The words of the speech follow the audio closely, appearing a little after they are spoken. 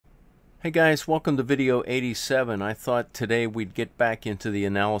Hey guys, welcome to video 87. I thought today we'd get back into the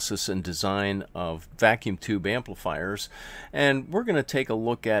analysis and design of vacuum tube amplifiers, and we're going to take a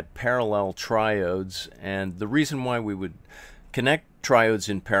look at parallel triodes. And the reason why we would connect triodes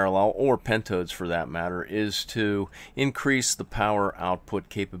in parallel, or pentodes for that matter, is to increase the power output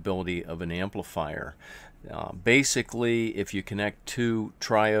capability of an amplifier. Basically, if you connect two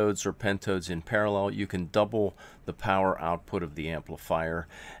triodes or pentodes in parallel, you can double the power output of the amplifier.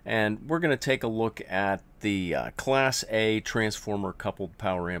 And we're going to take a look at the Class A transformer coupled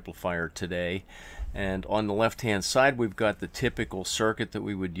power amplifier today. And on the left hand side, we've got the typical circuit that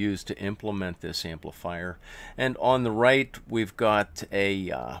we would use to implement this amplifier. And on the right, we've got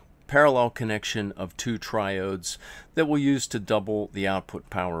a parallel connection of two triodes that we'll use to double the output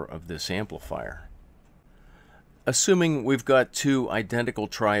power of this amplifier. Assuming we've got two identical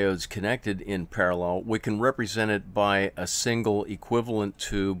triodes connected in parallel, we can represent it by a single equivalent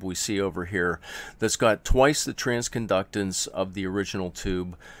tube we see over here that's got twice the transconductance of the original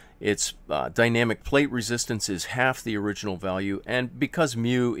tube. Its dynamic plate resistance is half the original value, and because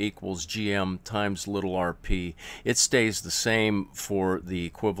mu equals gm times little rp, it stays the same for the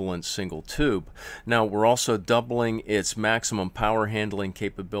equivalent single tube. Now we're also doubling its maximum power handling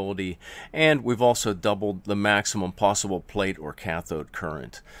capability, and we've also doubled the maximum possible plate or cathode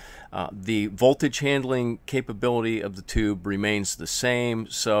current. The voltage handling capability of the tube remains the same,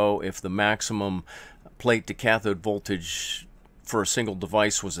 so if the maximum plate to cathode voltage for a single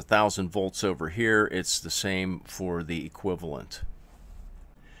device was 1,000 volts over here, it's the same for the equivalent.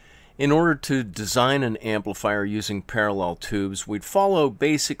 In order to design an amplifier using parallel tubes, we'd follow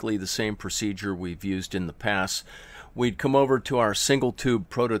basically the same procedure we've used in the past. We'd come over to our single tube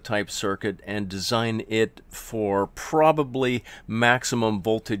prototype circuit and design it for probably maximum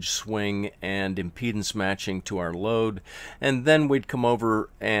voltage swing and impedance matching to our load. And then we'd come over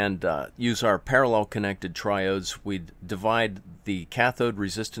and use our parallel connected triodes. We'd divide the cathode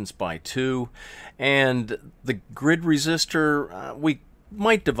resistance by 2, and the grid resistor, we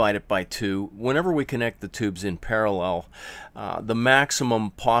might divide it by 2. Whenever we connect the tubes in parallel, the maximum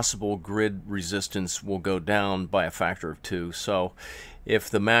possible grid resistance will go down by a factor of 2. So if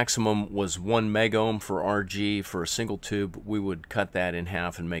the maximum was 1 megohm for RG for a single tube, we would cut that in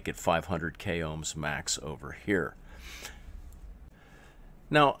half and make it 500 k ohms max over here.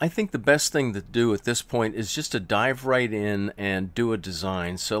 Now, I think the best thing to do at this point is just to dive right in and do a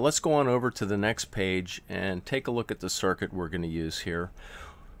design. So let's go on over to the next page and take a look at the circuit we're going to use here.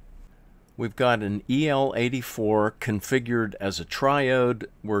 We've got an EL84 configured as a triode.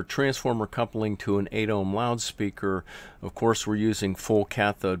 We're transformer coupling to an 8 ohm loudspeaker. Of course, we're using full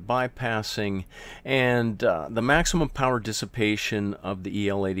cathode bypassing, and the maximum power dissipation of the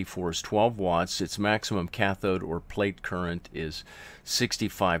EL84 is 12 watts. Its maximum cathode or plate current is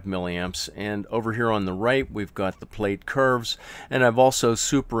 65 milliamps. And over here on the right, we've got the plate curves, and I've also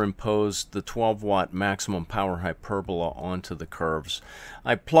superimposed the 12 watt maximum power hyperbola onto the curves.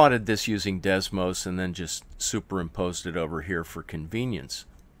 I plotted this using Desmos and then just superimposed it over here for convenience.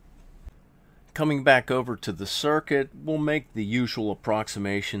 Coming back over to the circuit, we'll make the usual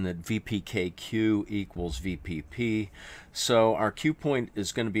approximation that VPKQ equals VPP. So our Q point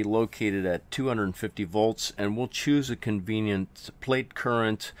is going to be located at 250 volts, and we'll choose a convenient plate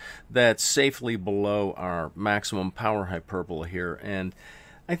current that's safely below our maximum power hyperbola here. And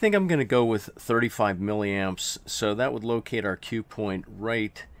I think I'm going to go with 35 milliamps, so that would locate our Q point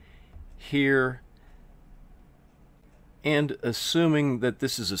right here. And assuming that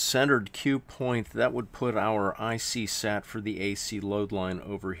this is a centered Q point, that would put our IC sat for the AC load line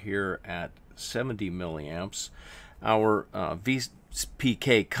over here at 70 milliamps. Our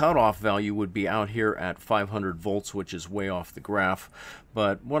VPK cutoff value would be out here at 500 volts, which is way off the graph.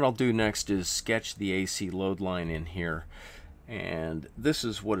 But what I'll do next is sketch the AC load line in here. And this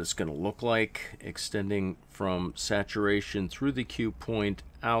is what it's going to look like, extending from saturation through the Q point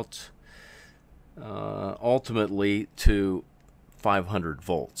out ultimately to 500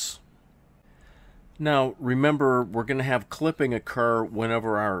 volts. Now remember, we're going to have clipping occur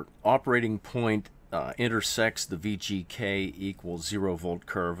whenever our operating point intersects the VGK equals 0 volt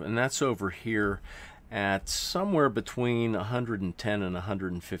curve, and that's over here at somewhere between 110 and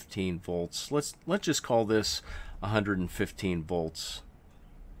 115 volts. Let's just call this 115 volts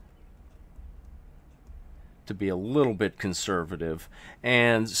to be a little bit conservative.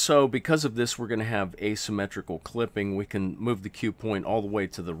 And so because of this, we're going to have asymmetrical clipping. We can move the Q point all the way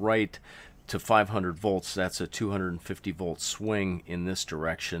to the right to 500 volts. That's a 250 volt swing in this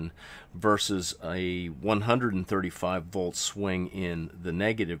direction versus a 135 volt swing in the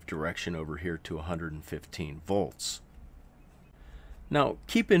negative direction over here to 115 volts. Now,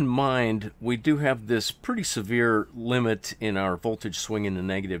 keep in mind, we do have this pretty severe limit in our voltage swing in the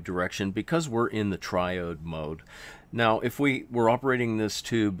negative direction because we're in the triode mode. Now, if we were operating this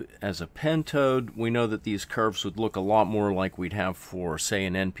tube as a pentode, we know that these curves would look a lot more like we'd have for, say,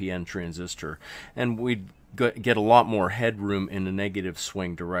 an NPN transistor, and we'd get a lot more headroom in the negative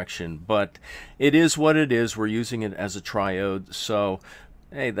swing direction. But it is what it is. We're using it as a triode, so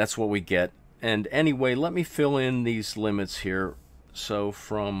hey, that's what we get. And anyway, let me fill in these limits here. So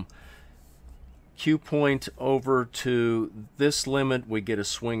from Q point over to this limit, we get a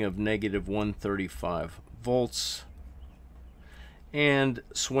swing of negative 135 volts. And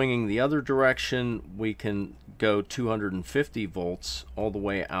swinging the other direction, we can go 250 volts all the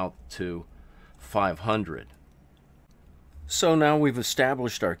way out to 500. So now we've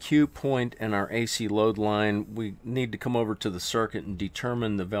established our Q point and our AC load line. We need to come over to the circuit and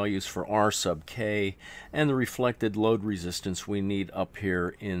determine the values for R sub K and the reflected load resistance we need up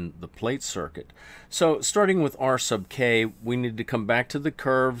here in the plate circuit. So starting with R sub K, we need to come back to the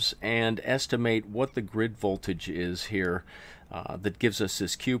curves and estimate what the grid voltage is here that gives us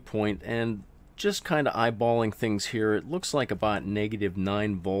this Q point. And just kind of eyeballing things here, it looks like about negative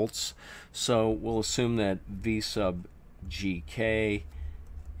 9 volts. So we'll assume that V sub GK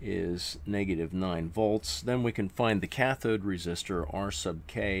is negative 9 volts. Then we can find the cathode resistor R sub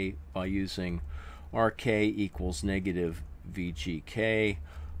K by using RK equals negative VGK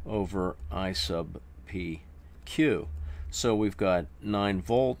over I sub PQ. So we've got 9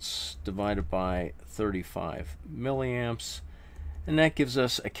 volts divided by 35 milliamps, and that gives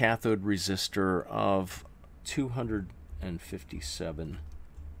us a cathode resistor of 257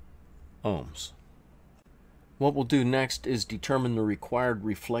 ohms. What we'll do next is determine the required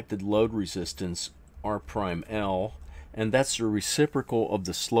reflected load resistance, R prime L, and that's the reciprocal of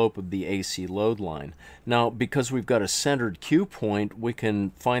the slope of the AC load line. Now, because we've got a centered Q point, we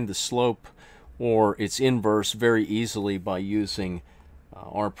can find the slope or its inverse very easily by using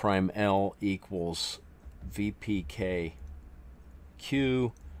R prime L equals VPK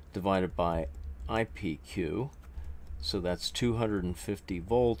Q divided by IPQ. So that's 250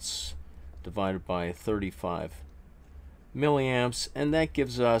 volts divided by 35 milliamps, and that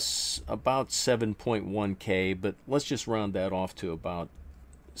gives us about 7.1 K, but let's just round that off to about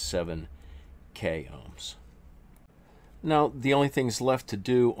 7 K ohms. Now, the only things left to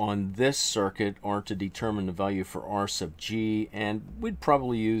do on this circuit are to determine the value for R sub G, and we'd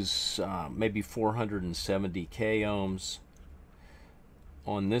probably use maybe 470 K ohms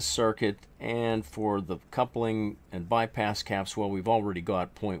on this circuit. And for the coupling and bypass caps, well, we've already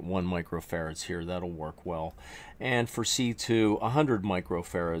got 0.1 microfarads here. That'll work well. And for C2, 100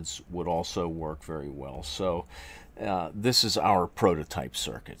 microfarads would also work very well. So this is our prototype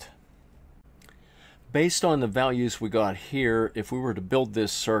circuit. Based on the values we got here, if we were to build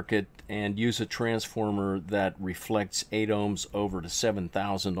this circuit and use a transformer that reflects 8 ohms over to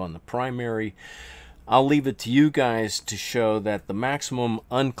 7,000 on the primary, I'll leave it to you guys to show that the maximum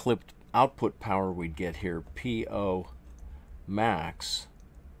unclipped output power we'd get here, PO max,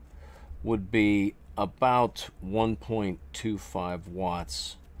 would be about 1.25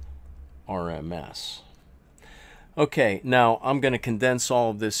 watts RMS. Okay, now I'm going to condense all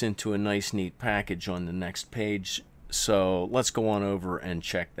of this into a nice neat package on the next page, so let's go on over and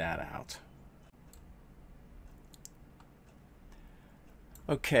check that out.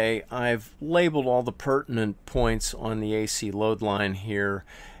 Okay, I've labeled all the pertinent points on the AC load line here,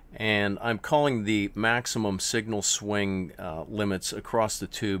 and I'm calling the maximum signal swing limits across the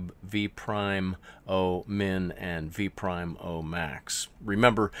tube V prime O min and V prime O max.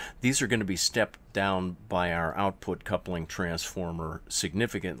 Remember, these are going to be stepped down by our output coupling transformer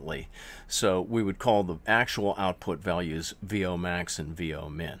significantly, so we would call the actual output values VO max and VO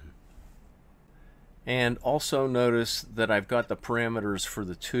min. And also notice that I've got the parameters for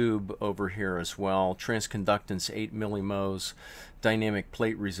the tube over here as well. Transconductance 8 millimos, dynamic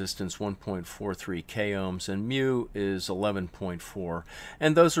plate resistance 1.43 k ohms, and mu is 11.4.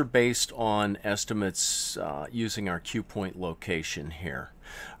 And those are based on estimates using our Q point location here.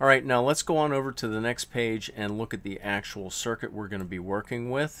 All right, now let's go on over to the next page and look at the actual circuit we're going to be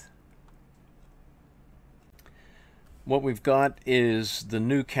working with. What we've got is the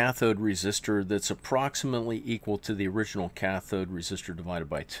new cathode resistor that's approximately equal to the original cathode resistor divided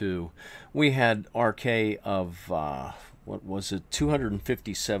by 2. We had RK of, what was it,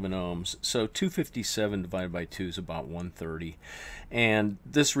 257 ohms. So 257 divided by 2 is about 130. And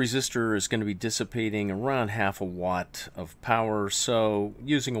this resistor is going to be dissipating around half a watt of power, so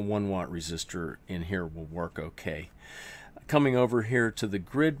using a 1 watt resistor in here will work okay. Coming over here to the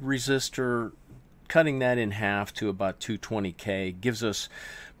grid resistor, cutting that in half to about 220K gives us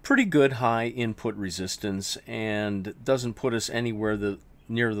pretty good high input resistance and doesn't put us anywhere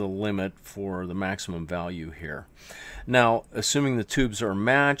near the limit for the maximum value here. Now, assuming the tubes are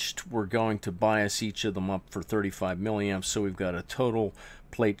matched, we're going to bias each of them up for 35 milliamps, so we've got a total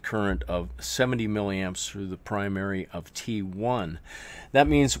plate current of 70 milliamps through the primary of T1. That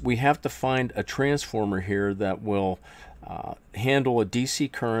means we have to find a transformer here that will handle a DC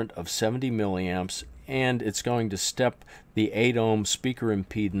current of 70 milliamps, and it's going to step the 8 ohm speaker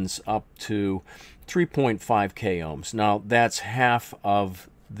impedance up to 3.5k ohms. Now that's half of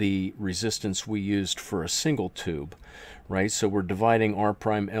the resistance we used for a single tube, right? So we're dividing R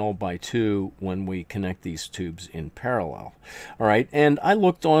prime L by 2 when we connect these tubes in parallel. All right, and I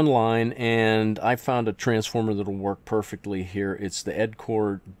looked online and I found a transformer that'll work perfectly here. It's the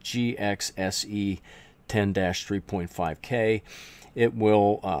EdCore GXSE 10-3.5K. It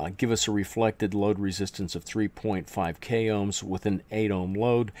will give us a reflected load resistance of 3.5k ohms with an 8 ohm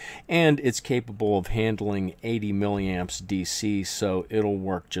load, and it's capable of handling 80 milliamps DC, so it'll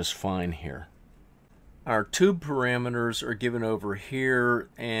work just fine here. Our tube parameters are given over here,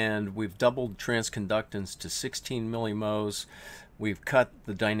 and we've doubled transconductance to 16 millimos. We've cut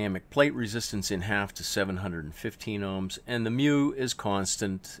the dynamic plate resistance in half to 715 ohms, and the mu is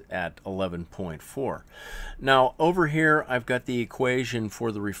constant at 11.4. Now, over here, I've got the equation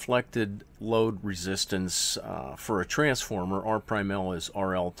for the reflected load resistance for a transformer. R prime L is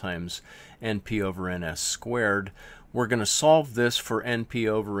RL times NP over NS squared. We're going to solve this for NP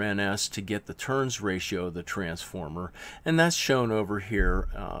over NS to get the turns ratio of the transformer, and that's shown over here.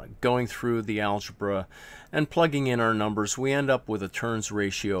 Going through the algebra and plugging in our numbers, we end up with a turns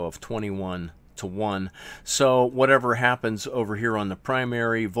ratio of 21:1. So whatever happens over here on the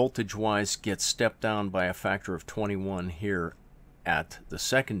primary, voltage-wise, gets stepped down by a factor of 21 here at the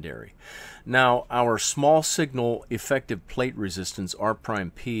secondary. Now, our small signal effective plate resistance, R prime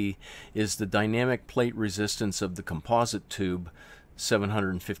P, is the dynamic plate resistance of the composite tube,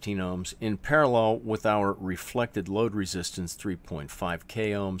 715 ohms, in parallel with our reflected load resistance, 3.5k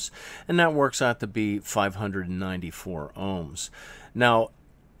ohms, and that works out to be 594 ohms. Now,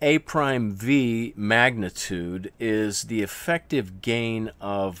 A prime V magnitude is the effective gain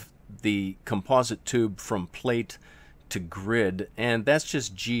of the composite tube from plate to grid, and that's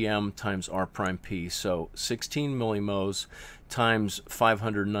just GM times R prime P. So 16 millimos times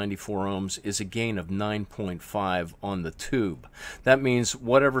 594 ohms is a gain of 9.5 on the tube. That means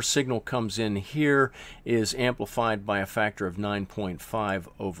whatever signal comes in here is amplified by a factor of 9.5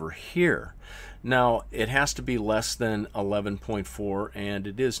 over here. Now, it has to be less than 11.4, and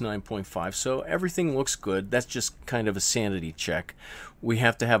it is 9.5, so everything looks good. That's just kind of a sanity check. We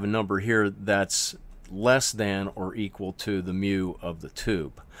have to have a number here that's less than or equal to the mu of the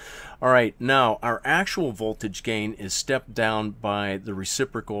tube. All right, now our actual voltage gain is stepped down by the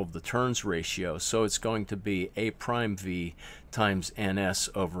reciprocal of the turns ratio, so it's going to be A prime V times NS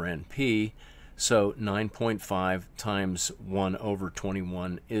over NP. So 9.5 times 1 over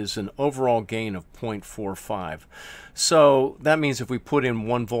 21 is an overall gain of 0.45. So that means if we put in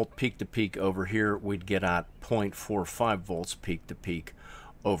 1 volt peak to peak over here, we'd get out 0.45 volts peak to peak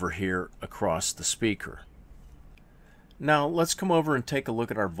over here across the speaker. Now let's come over and take a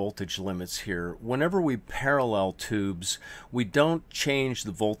look at our voltage limits here. Whenever we parallel tubes, we don't change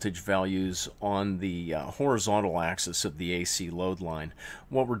the voltage values on the horizontal axis of the AC load line.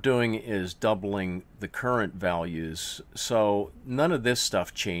 What we're doing is doubling the current values, so none of this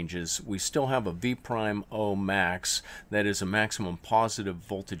stuff changes. We still have a V prime O max, that is a maximum positive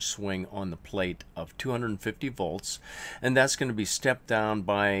voltage swing on the plate of 250 volts, and that's going to be stepped down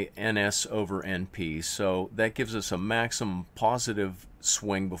by NS over NP, so that gives us a maximum positive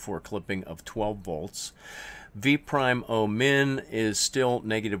swing before clipping of 12 volts. V prime O min is still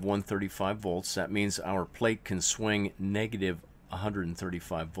negative 135 volts. That means our plate can swing negative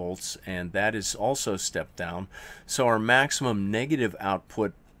 135 volts, and that is also stepped down. So our maximum negative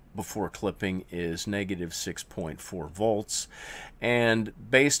output before clipping is negative 6.4 volts, and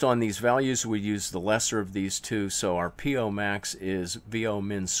based on these values we use the lesser of these two, so our PO max is VO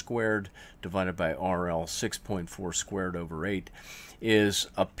min squared divided by RL, 6.4 squared over 8 is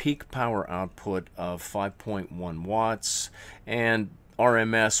a peak power output of 5.1 watts, and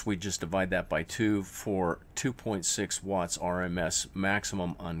RMS, we just divide that by 2 for 2.6 watts RMS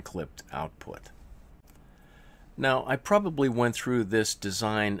maximum unclipped output. Now, I probably went through this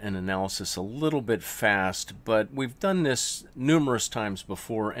design and analysis a little bit fast, but we've done this numerous times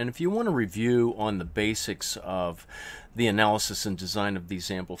before, and if you want to review on the basics of the analysis and design of these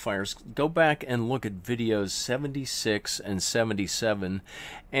amplifiers, go back and look at videos 76 and 77,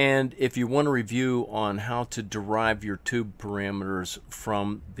 and if you want to review on how to derive your tube parameters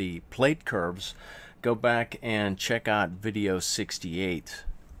from the plate curves, go back and check out video 68.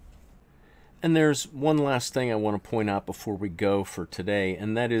 And there's one last thing I want to point out before we go for today,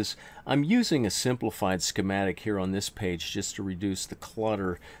 and that is I'm using a simplified schematic here on this page just to reduce the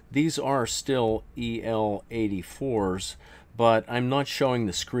clutter. These are still EL84s, but I'm not showing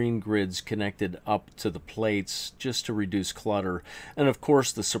the screen grids connected up to the plates just to reduce clutter. And of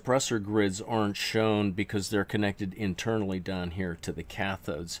course the suppressor grids aren't shown because they're connected internally down here to the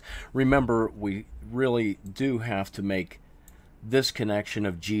cathodes. Remember, we really do have to make this connection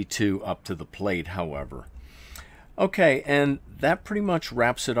of G2 up to the plate, however. Okay, and that pretty much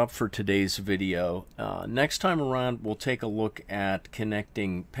wraps it up for today's video. Next time around, we'll take a look at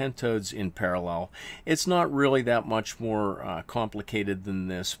connecting pentodes in parallel. It's not really that much more complicated than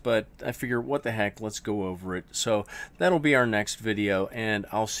this, but I figure, what the heck, let's go over it. So that'll be our next video, and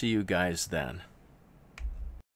I'll see you guys then.